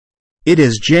It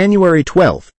is January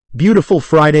 12th, beautiful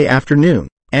Friday afternoon,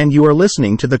 and you are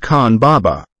listening to the Khan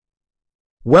Baba.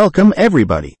 Welcome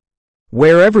everybody,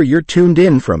 wherever you're tuned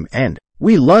in from, and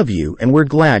we love you and we're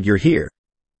glad you're here.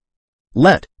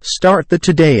 Let's start the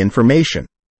today information.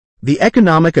 The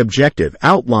economic objective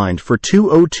outlined for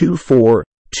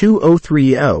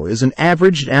 2024-2030 is an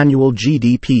averaged annual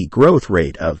GDP growth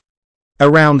rate of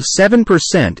around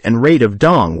 7% and rate of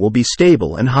dong will be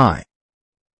stable and high.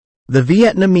 The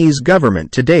Vietnamese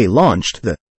government today launched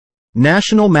the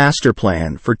National Master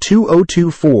Plan for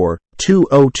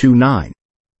 2024-2029.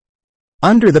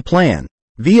 Under the plan,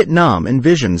 Vietnam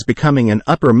envisions becoming an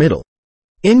upper-middle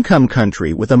income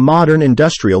country with a modern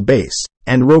industrial base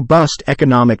and robust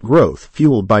economic growth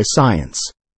fueled by science,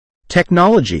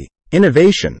 technology,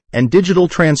 innovation, and digital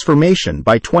transformation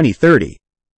by 2030.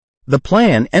 The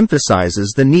plan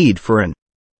emphasizes the need for an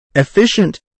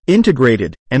efficient,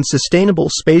 integrated, and sustainable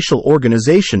spatial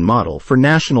organization model for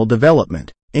national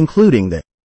development, including the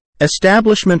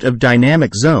establishment of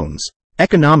dynamic zones,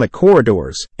 economic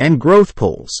corridors, and growth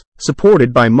poles,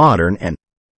 supported by modern and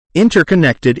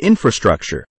interconnected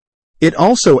infrastructure. It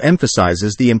also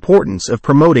emphasizes the importance of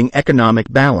promoting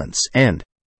economic balance and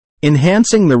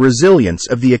enhancing the resilience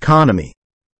of the economy.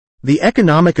 The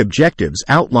economic objectives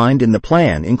outlined in the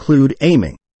plan include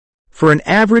aiming for an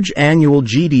average annual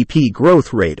GDP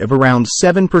growth rate of around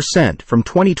 7% from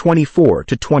 2024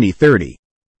 to 2030.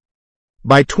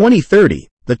 By 2030,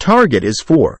 the target is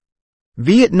for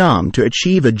Vietnam to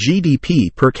achieve a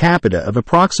GDP per capita of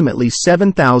approximately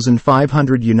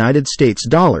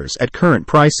 $7,500 at current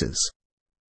prices.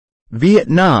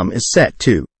 Vietnam is set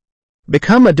to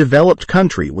become a developed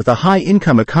country with a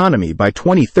high-income economy by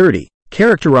 2030,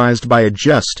 characterized by a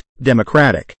just,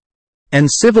 democratic,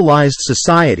 and civilized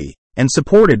society, and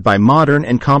supported by modern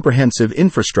and comprehensive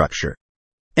infrastructure.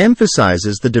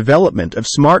 Emphasizes the development of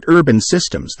smart urban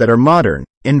systems that are modern,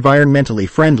 environmentally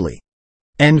friendly,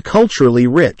 and culturally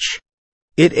rich.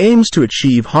 It aims to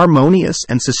achieve harmonious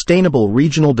and sustainable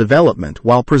regional development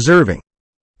while preserving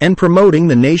and promoting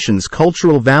the nation's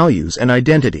cultural values and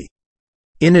identity.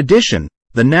 In addition,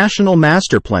 the National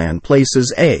Master Plan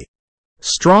places a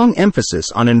strong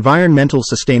emphasis on environmental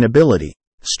sustainability,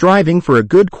 striving for a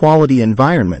good quality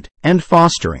environment, and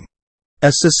fostering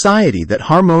a society that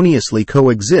harmoniously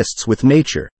coexists with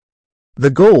nature.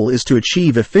 The goal is to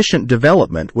achieve efficient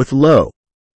development with low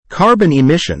carbon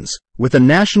emissions, with a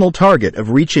national target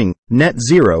of reaching net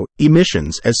zero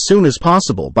emissions as soon as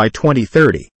possible by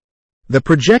 2030. The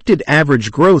projected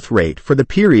average growth rate for the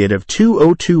period of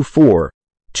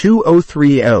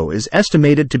 2024-2030 is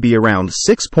estimated to be around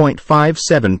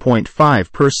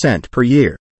 6.57.5% per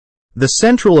year. The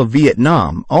Central of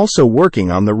Vietnam also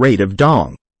working on the rate of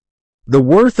dong. The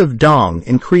worth of dong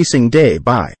increasing day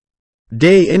by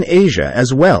day in Asia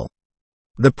as well.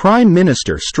 The Prime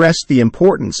Minister stressed the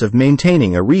importance of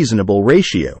maintaining a reasonable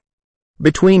ratio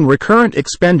between recurrent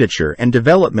expenditure and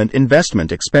development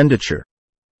investment expenditure.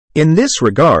 In this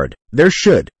regard, there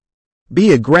should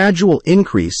be a gradual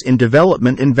increase in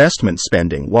development investment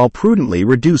spending while prudently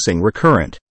reducing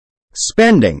recurrent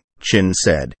spending, Chin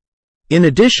said. In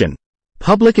addition,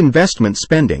 public investment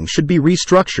spending should be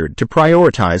restructured to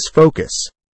prioritize focus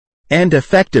and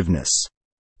effectiveness.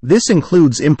 This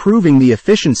includes improving the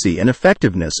efficiency and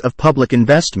effectiveness of public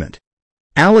investment,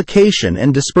 allocation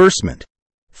and disbursement.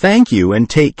 Thank you and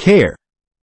take care.